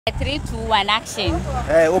3, 2, 1 action.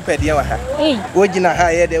 Opedia wa ha. Wogina ha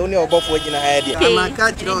ye de oni Obofour ogina ha ye de.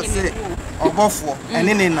 Amaka kiro se Obofour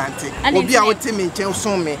ene ne nante. Obi a wote me nchen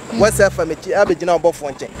so me. Wasa fa me chi abegina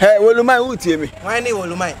Obofour nchen. Wolumai wutie me. Wan ne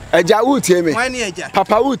Wolumai. Agya wutie me. Wan ne Agya.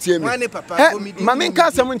 Papa wutie me. Wan ne papa komidi. Ma men ka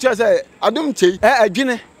asem nche se Adom Kyei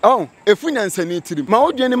adwene. Oh, efunyansa ni tirim. Ma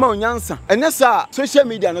odwene ma onyansa. Ene sa social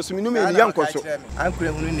media no so me no me yankoso. Ankure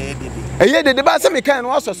hunu na edede. Eye dede ba se me kan no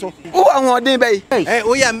asoso. Wo ahoden bai.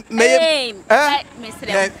 Oya me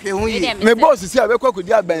me boss si abekwa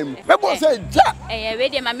kodi aban mu. Me boss say ja. We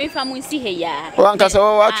dey ma me fa mu nsi he ya. O ankasa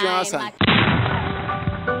wo atwe asa.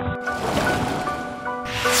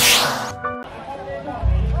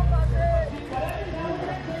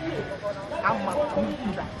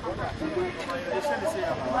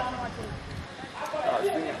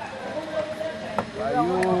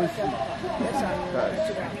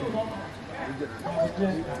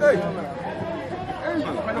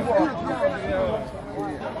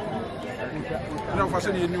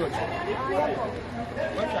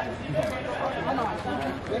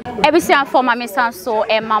 Ebisi afọ ma mesan so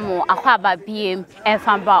emamo akwaba biem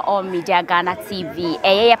enfamba on Media Ghana TV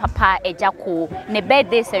ye papa ejako ne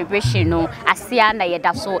birthday celebration no asia na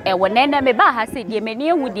yeda so wonene me ba ha se die mani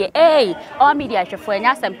ehu die on media hwefo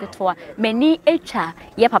anya asem ketoa mani etwa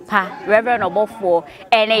ye papa Reverend Obofour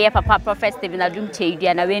ene ye papa Prophet Adom Kyei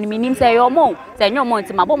dia na weni minim se yomo se nyomo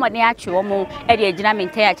nti mabomode ache omo e de agina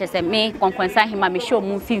mente ya chese me konkonsa hima me show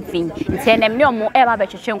mu finfin ntene me omo e ba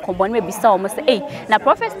betwetwe nkombo ne bisa omo se na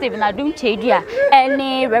Prophet Adom Kyei dia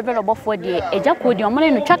ene Reverend Obofour die ejako die omo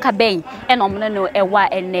ne no twaka ben ene omo no ewa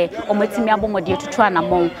ene omotimi abomode tutu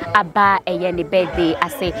anamon aba eye ne birthday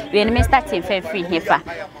ase we ne me start in free hefa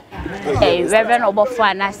Reverend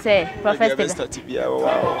Obofour na say Prophet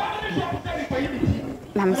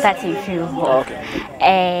I'm starting few.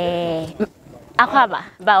 Okay. Akwaba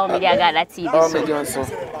ba o Media Ghana TV so.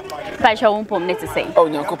 Pasha wompom ne to say. Oh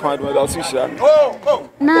nyankopon do da so hia.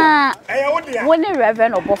 Na woni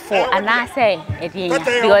Reverend Obofour ana say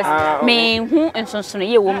because me hu nsonsono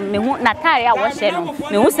ye wo me hu natare a wo hye no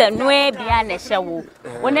me hu se no e bia na hye wo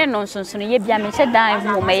woni no nsonsono ye bia me hye dan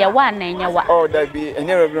hu me ye wa na nya wa. Oh that be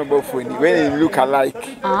any Reverend Obofour ni when you look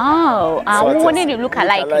alike. Oh, when you look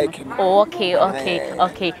alike. Oh,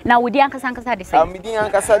 okay. Now we di ankasa de say. Me di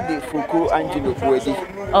ankasa de Fuku Angelo Fuedi.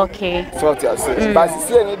 Okay. So what you say. But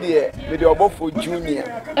see any dey with the Obofour Junior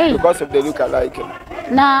because of the look alike.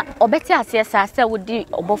 Na obeti asesa say we di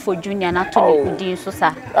Obofour Junior na to ne di so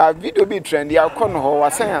sa. Video be trendy akọ no ho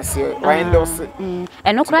wasan ase wind us.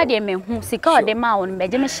 Eno kura de me hu sika o de ma won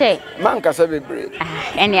meje me share. Man kasa bebre.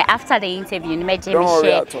 And after the interview me meje me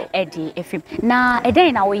share edi efim. Na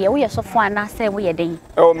eden na we so fo ana say we eden.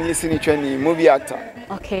 Oh me sini twani movie actor.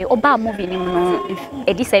 Okay, oba movie ni no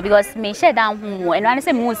edi say because me share down hu and I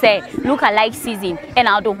say mu say look alike season and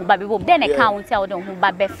I don't hu ba be then account I don't hu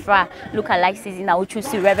ba be fra look alike season na we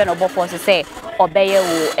choose Reverend Obofour say obeye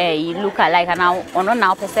wo look alike and now ono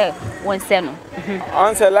na pe say won say no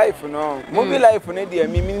answer life no movie life no dey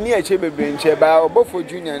me ni ache bebre nche ba Obofour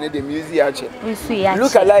Junior ne dey music ache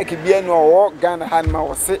look alike bia no wo Ghana han ma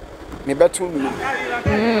wo se me betu mi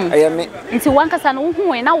ayame nti wankasa no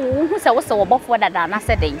hu na wo hu se wo se Obofour dada na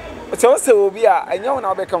se den se obi a anya wo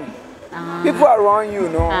na obekam people around you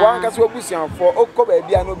know wankasa obusian for okoba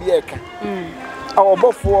bia no bi eka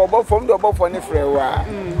Obofour from the Obofour ne frewa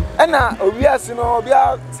ena obi ase no obi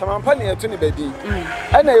a samampa ne eto ne bedi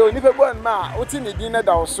ena yo nipa bon ma oti ne din na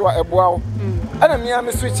da wo so eboa wo ena me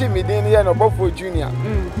am switch me din ye no Obofour Junior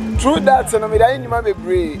through that no me da nyima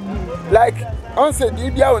bebre like on said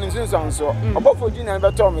you be on so Obofour Junior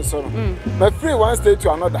be tell me so my free one state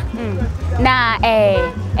to another na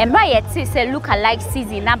emba yet say look alike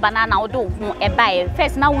season na banana odo hu eba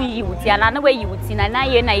first na we yi wuti na we yi wuti na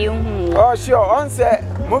ye na ye hu oh sure on say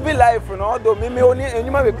movie life no odo me oni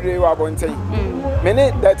enyuma bebre wa bonten me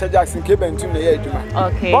ne Dr. Jackson Kebentum na ye adwuma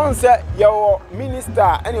okay on say your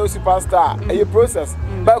minister and your superstar a process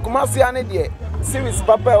but kuma see ane de series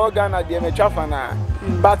papa organ de me twafa na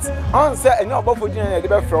but on say any Obofour Junior de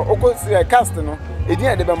be fro oko cast no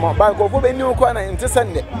edin de be mo ba go be ni ko na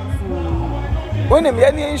intesende when me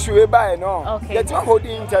any issue we buy no you don't hold the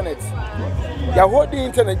internet you hold the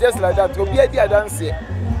internet just like that obi adi dance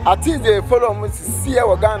artist they follow me see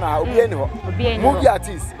e Ghana obi ani ho movie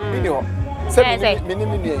artist ni ho say me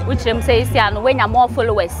which them say no when you more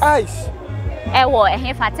followers aish ewo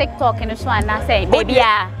ehfa TikTok no so ana say baby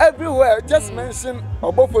everywhere just mention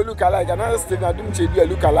Obofour look alike and Adom Kyei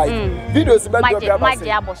look alike videos be do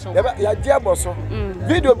ya dia boso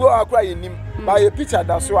video be akwa yenim by a picture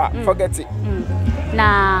that's why forget it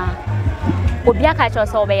na obi aka cho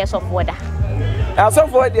so be yes of water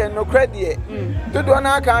asofo de no credit dodo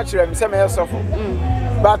na aka kire me se me asofo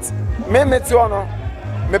but me meti ono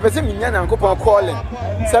me pese me nya nankopon calling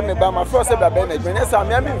se me ba ma for se ba be na me say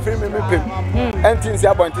me am free me pem entinsi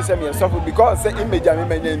abonti se me asofo because say image am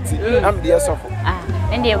me nya nti am de asofo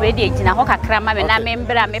and the way they gina ho kakra ma me na me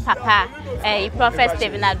mbra me papa Prophet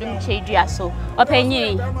Obofour&Adom Kyei so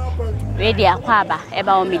openyi we dey akwaba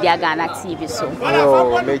eba o media Ghana TV so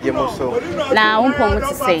yo meje mo so na umpom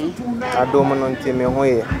ti sei adom no ntime ho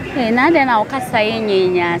ye na de na okasa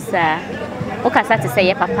yenyenya sa okasa ti sei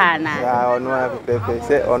ye papa na ya ono a pepe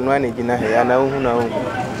se ono na gina he ya na hu na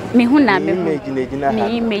hu me hu na me gina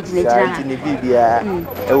me image na gina ti ni bibia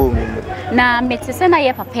e wo mi na me ti se na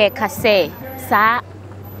ye papa ka se sa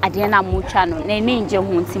ade na mucha no na ni nje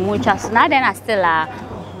hu nti mucha so na de na still a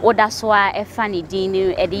oda so a e fa ni din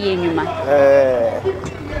ni e de ye nwuma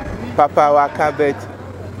papa wa ka bet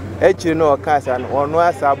e chiri no ka sa no ono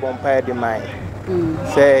asa bompa e de mai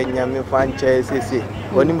se nyame fa nche sese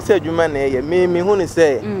onim se adwuma na ye me hu ni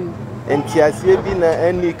se entiasie bi na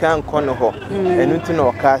ani kan kono ho enu nti na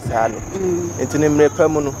o ka sa no enti ne mrepa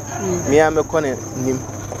mu no me a me kono nim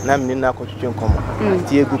na me na akotwe nkomo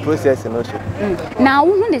ti egu process no so na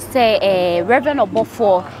wo hu ni se Reverend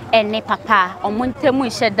Obofour ene papa omontemu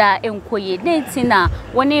nheda enkoye denti na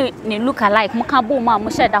woni ne look alike muka bo mu a mo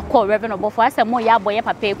sheda call Reverend Obofour ase mo ya boye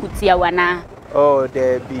papa ekutia wana oh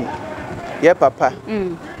there be ye papa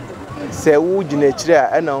se wo gina kire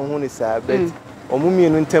a na hu ni sa bet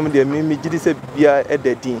omumienu ntem de me gidi se bibia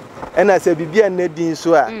edadin ena se bibia na din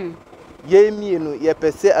so a ye mienu ye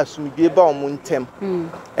pese asumdwe ba omuntem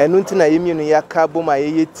enu ntina ye mienu ya ka bom a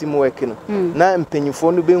ye teamwork no na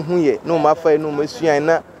mpanyifo no be hu ye no mafa no masuan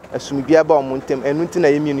na asumdwe ba omuntem enu ntina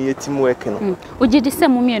ye mienu ye teamwork no ogidi se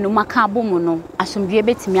mu mienu maka bom no asumdwe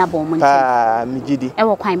betimi aba omuntem mi gidi e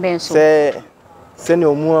wo kwan ben so se ne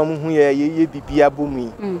omu amu hu ye bibia bom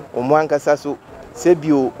yi omu ankasa so se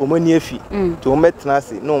bio omani afi to metna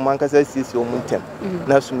se no omu ankasa sisi omuntem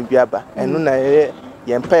na asumdwe aba enu na ye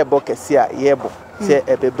yempa ebo kese a yebo se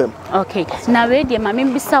ebebem okay na we de ma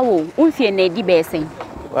membisa wo unfie na edi besen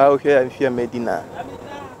wa o hwe anfie medina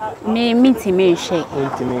me minti me hwe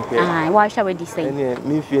minti me hwe wa hwa we di sei ene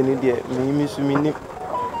me fie ni de me mi su mi ni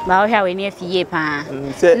ba o hwa we ni afie pa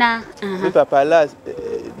na me papa last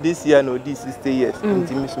this year no this 60 years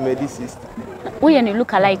minti mi su me di 60 wo ye ni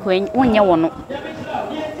look alike wonye wo no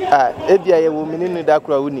ebia ye wo mini ni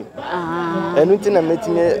dakura woni enu ntina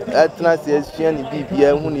metime atena se asua ni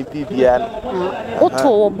bibia hu ni bibia no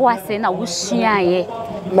oto wo bo ase na wo sua ye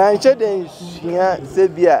na nche den sua se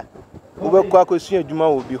bia wo be kwa akosua adwuma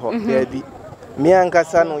wo bi ho da bi me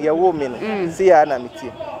ankasa no ye wo me no se ya na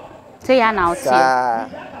metie se ya na otie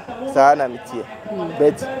sa na metie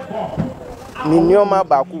but ni nyoma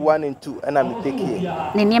ba ku 1 and 2 ana me take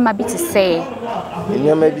ne nyema bi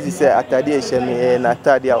ti se atade ehye me na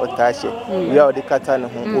atade a otaahye we a odi kata ne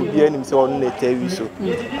ho obi anim se onu na tawi so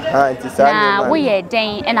nti sa na wo ye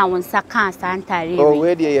den e na wonsa kan sa antare o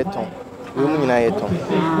we de ye ton we mu nyina ye ton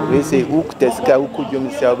we say ukteska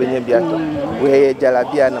ukudwom se obenya bi ato we ye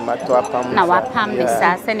jalabia na mato apam na wapam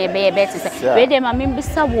bisa se ne be ye beti se we de ma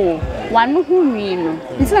membisa wo wanu hu nwi no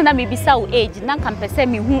nti na me bisa wo age na kan pese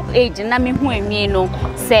me hu age na me hu anwi no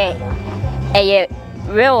se eye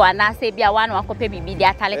real ana se bia wanu akope bibi di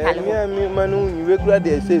atale ho me manu nwi we kura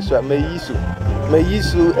de se so mayiso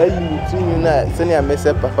ayi mutunu na se ne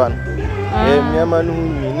amese papa no me manu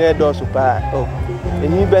nwi na do so pa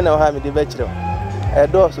eni be na ha me de be kire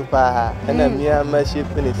do so pa na me ama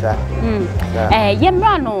shepinisa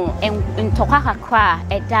yemra no ntoka kakra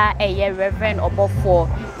eda Reverend Obofour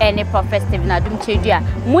ene Prophet Obofour&Adom Kyei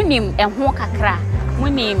munim ho kakra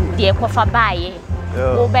munim de kofa baaye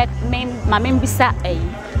wo be ma membisa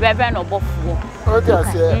Reverend Obofour okay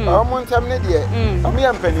say omuntem ne de omi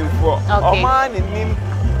ampanimfo oma ne nim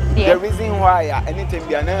the reason why anything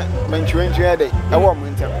be na menchwenchwe dey e wo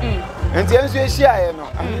omuntem enti enso ehia ye no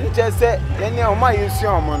che se ene oma yesu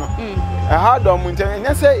omo no ha do omuntem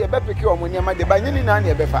enya se ye bepeke omo niam de ba nyini na na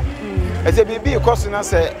ye befa ese bibi koso na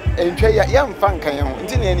se entwe ya mfa nkan ye ho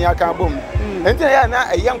enti ne eni aka bom enti ya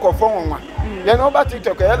na eye nkofo nwa ye no ba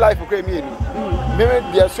TikTok ye life kra mi enu me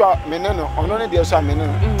bia so meneno ono ne bia so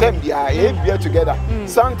meneno tem bia ye bia together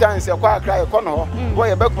sometimes ye kwa akra ye kono ho bo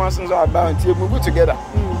ye bekon so about enti ebubu together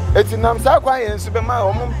eti nam sa kwa ye nso be ma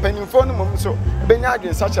o mpanimfo no mum so benya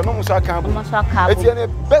adwen sacha no muso aka bo eti ne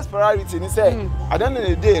best priority ni say adan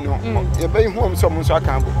na day no ye be hu am so muso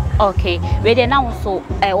aka bo okay we dey now so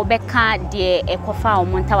obeka de ekofa o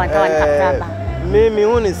montawantawa ntakraba me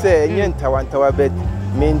hu ni say nye ntawantawa bet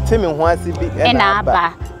me ntimi ho ase bi na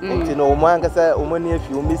aba nti no omo ankasa omo ne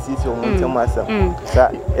afi omo sisi omo ntem asam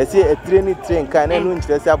sa ese a train kan na no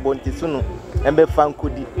nkyerɛ sɛ abonti so no embe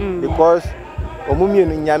fankodi because omo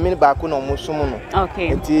mienu nyame ba ko na omo som no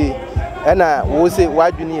nti ena wo se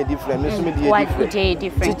wadwene ye different me so me dey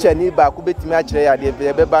different teacher ni ba ko betimi a kyerɛ ya de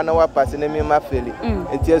beba na wa pass na me ma feli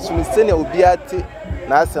nti asumi se ne obi ate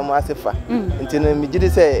na asem asefa nti no me gidi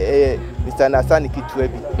sɛ Mr. Nasani kitu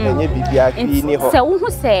ebi enye bibia fi ni ho se wo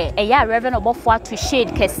hu se eya Reverend Obofour to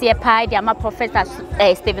shade kese pa dia ma Professor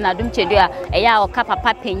Stephen Adom Chedua eya oka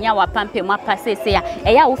papa penya wa pampe mu apasese ya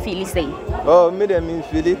eya wo feel say oh me dem me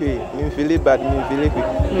feel bad me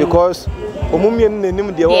feel because omumiem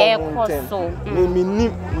nanim de wo montem me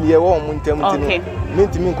nim de wo montem tinu me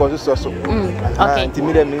ntimi nkoso so okay nti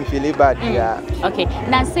me dem me feel bad ya okay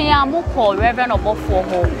na se ya mo call Reverend Obofour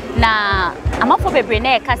ho na amafo bebre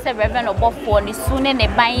na e ka se Reverend Obofour ni sune ne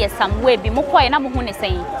ban ye samwe bi mo koy na mo hu ne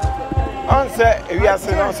sen on se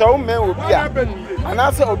ewiase no so men obi a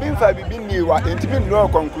ana se obi mfa bibi niwa entimi no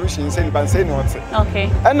conclusion se ni ban se no ote okay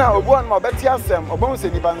ana obu on ma obeti asem obon se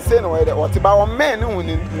ni ban se no we de ote ba o men ne hu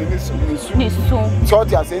ni su so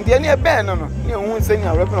ote ase ndi ene e ben no ne hu se ni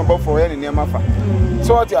Reverend Obofour ye ne mafa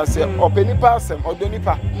so ote ase openi pa asem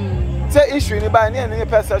odonipa say issue ni ba any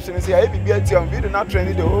perception say e bibia ti on video na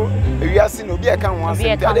trend the whole ewiase no bi e kan ho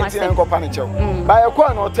asem ti ade ti en ko pa ne chew ba e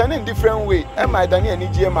ko na turn in different way e my dani ani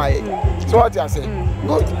gie my so what you say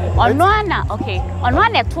good ono ana okay ono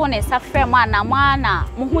ana to ne sa frem ana mo ana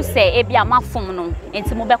mo hu say e bia mafom no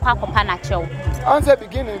enti mo be kwa akopa na chew on say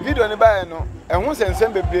beginning video ni ba no e hu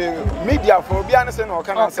sensem bebre media for obi an say no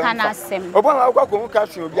kana asem obo na akwa ko hu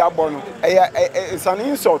caption obi abo no it's an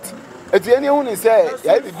insult eti eni hu ni say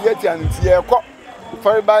ya bibia ti anti e ko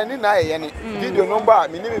for by ni na ye ni video no ba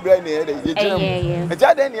mi ni mi bra ni ye de ye gyina eti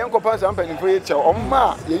ade ni enko pa so mpani for ye che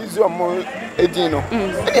omma ye izu omo edin no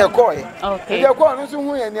e ko ye e ko no so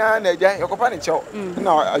hu ye ni na eja ye ko pa ni che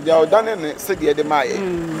na Agya odane ne se de de ma ye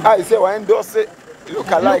I say why endorse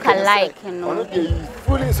look alike no dey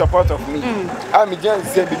fully in support of me am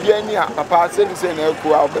just say bibia ni a papa say ni say na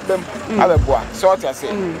ko a obebem abeboa so what you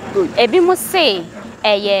say good ebi mo say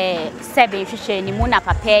eye 7 hwehwe ni mu na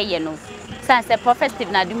papa ye no sanse Prophet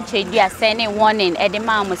Stephen Adom Chedua say ne warning e de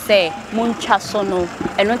ma mo say muntwa so no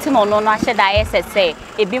eno nti no no ahyeda ye say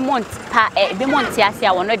ebi monti ase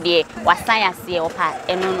a wono de wasan ase opa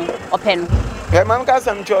eno no ope no e man ka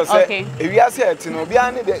sam cho say ewi ase eti no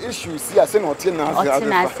bia ne the issues si ase no ote na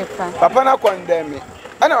ase papa na condemn me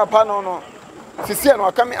ana papa no sisi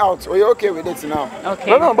no coming out o you okay with it now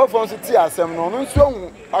no Obofour so ti asem no no nso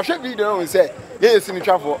hu ahwe video no say yes ni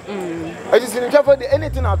twafo just ni twafo the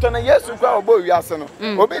anything out na yes kwa obo wi ase no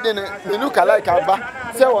obi de ne look alike aba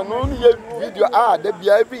say wono no ye video da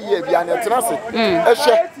bia every year bia na tena se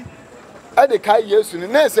ehwe ade kai yesu ni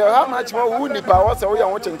na say how much more who nipa wo say wo ya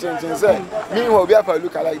wo chenchenchen say me ho obi afa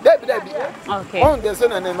look alike da bi okay on the say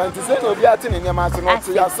na man say no obi ate ne nyama ase no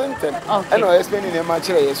say asenten and no explain ne ma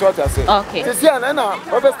kire yes what I say okay sisi ana na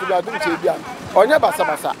Prophet Stephen Adom Chedua onye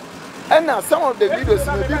basa and now some of the videos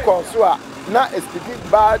may be called na speaking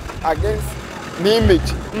bad against the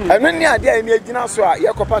image and when you are there in the original so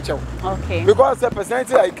you kopacho okay because the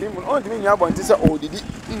personality I came on me you want to say oh did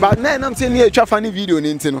but now I'm saying here twa funny video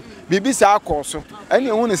ni ntino bibi sa akoso and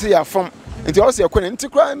you want to say you from nti o say ko nti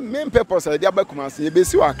kra main purpose dey abakuma say e be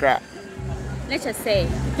si wa kra let's just say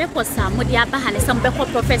purpose am dey abaha ne some be ko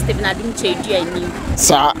Prophet Stephen Adom Chedua ni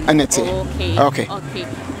sa anete okay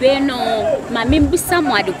beno ma membisa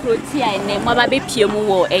mo adekroti a ne mo ba be pie mu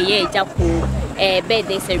wo eye ejako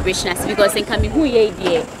birthday celebration as because in kami hu ye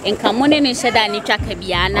die in kamone ne sheda ni twaka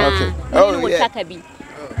bia na ni wo twaka bi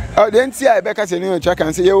then see I beka say ni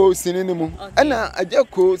twaka say ye wo sini ni mu na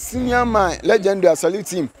Agya senior man legendary salute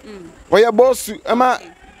team we ye boss ama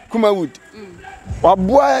Kumawood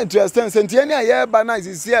waboa to extent sentie ni aye ba na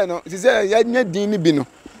sisi no sisi ya nya din ni bi no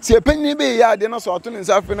se penni bi ya de no so to ni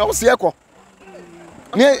nsafe no wo se ekọ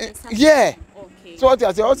yeah so what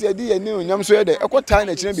you say what you dey new nyam so dey ekota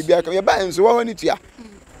na kire bibia ka ye ba enso wo ni tua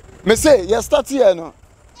me say you start here no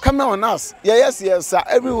come on us yes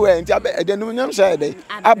everywhere nti ade no nyam sha dey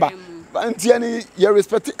aba nti ani you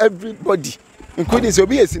respect everybody including so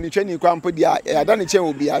be esini twani kwampo dia ada ne chen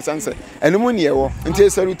obi asanse enum ne ye wo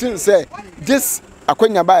nti salutin say this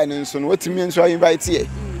akwanya ba ne nso no watimi nso invite here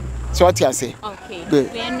so what you say okay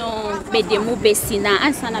we no bedemu besina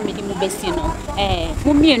ansana medemu besino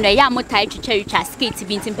mo mienu ya mo tai twitwa skate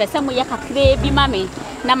bi ntim pese mo ye kakre bi mame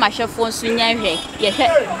na mahwefo nso nya hwe ye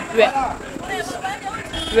hwe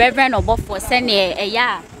Reverend Obofour se ne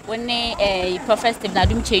ya woni Prophet Stephen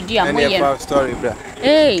Adom Chedua mo ye story bra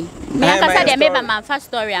Me akasa de meba manfa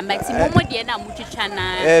story am but momo de na mutwitwa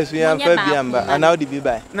na. Yes, we am fa biamba and how the be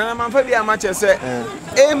by. Na manfa bi am che say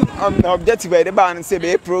aim objective e de ba an say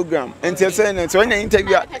be program. Enti say no so when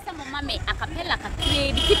interview. Akasa mama me acapella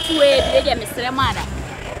kakre bi kitwe bi de mesre mara.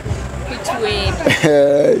 Kitwe.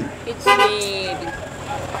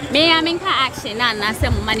 Me aminka action na say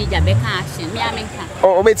mo manager be ka action. Me aminka.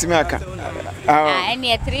 Oh, obetimi aka.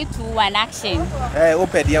 Any 3 2 1 action.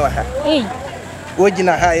 Open dia wa ha.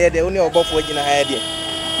 Ojina ha ye de oni obofo ojina ha ye de.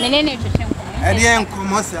 Menene twetwe nko. Ade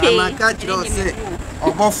enkomo se amaka kiro se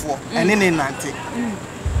obofo ene ne nante.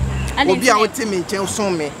 Obi a wote me nchen so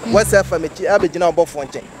me. Whatsapp fa me chi abegina obofo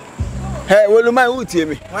nchen. Hey, wolumai utie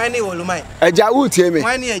me. Wani wolumai. Agya utie me.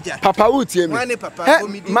 Wani agya. Papa utie me. Wani papa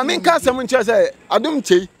komidi. Mama nka asem nche se adom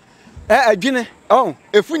Kyei. Adwene.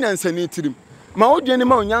 Efu nyansa ni tirim. Ma odwene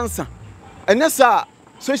ma onyansa. Ene sa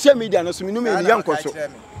social media no so me no me yankoso.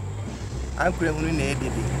 Ankure hunu na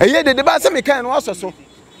edede. Dede ba se me kan no asoso.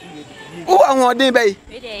 O ahoden bai.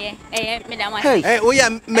 Madam. Oya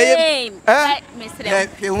meye.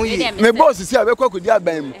 Me boss si abekwa kodi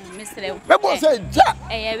aban mu. Me boss ja.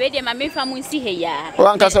 We dey ma me fa mu nsi he ya. O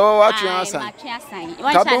anka so wa twen asan. Ma twen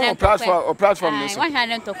asan. Platform ni so. One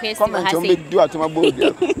hand to question comment on me do atoma bold.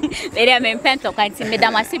 We dey me pento kwanti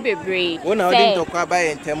madam ase bebre. Una odin to kwa ba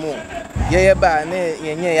yentemu. Ye ba na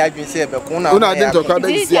yenye ya adwen se be ko na. Una odin to kwa ba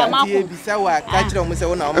si a. Ye bisa wa ka kire mo se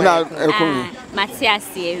una o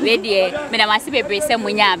Matiase we dey madam ase bebre se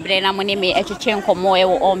munya abre na mo ne me etwetwe nkomo e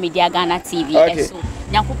wo all media Ghana TV eso.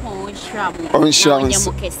 Nyakopon shramu. Onye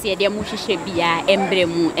mo kese de mo hwehwe bia embre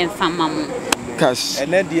mu emfama mu. Cash.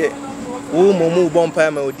 Ene de wo momu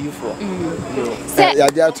bompa ma odifo. Ya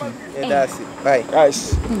jatu. That's it. Bye.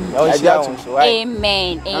 Guys. Amen.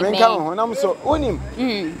 Amen. Amen. Come on, so unim.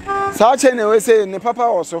 Sa chene we say ne papa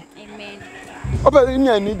also. Amen. Opa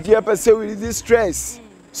nya ni dia pese with this stress.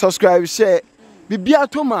 Subscribe, share. Bibia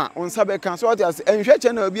toma on sabe kan so what as enhwe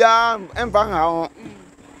channel bia emfa ha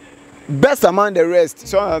best among the rest.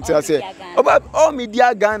 So I say about all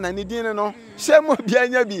media Ghana ni din no share mo bia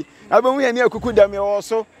nya bi abemu ye ne akuku da me wo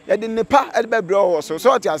so ye de nepa e be bre wo so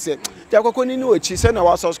what I say ya kokoni ni ochi say na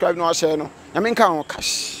wa subscribe na wa share no ya me nka ho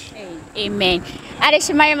cash. Amen.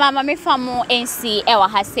 Adeshimari mama me famu NC ewa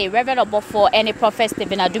ha say Reverend Obofour&Adom Prophet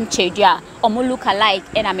Kyei omo look alike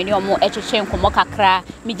and ameni omo etwetwe nkomo kakra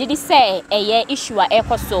me gidi say eye issue a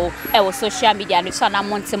ekoso ewo social media no so na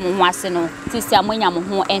monte mo ho ase no tisi amonya mo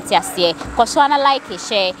ho entiase koso na like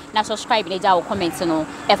share na subscribe na ja wo comment no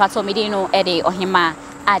e fa to me dey no e dey ohima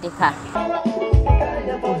Ayeka.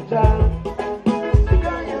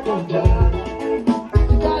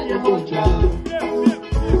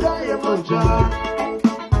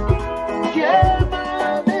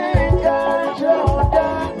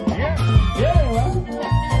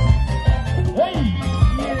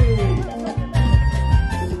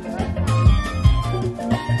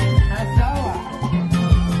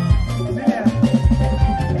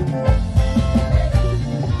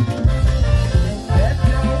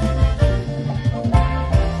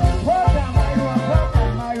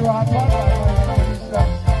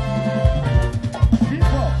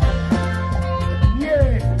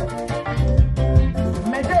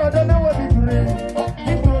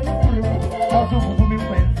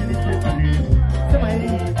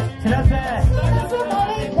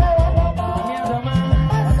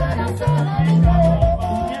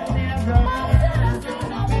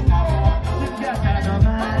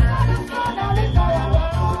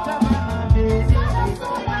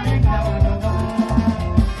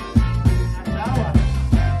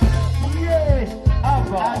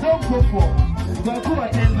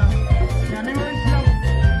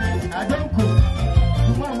 I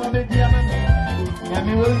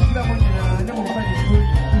don't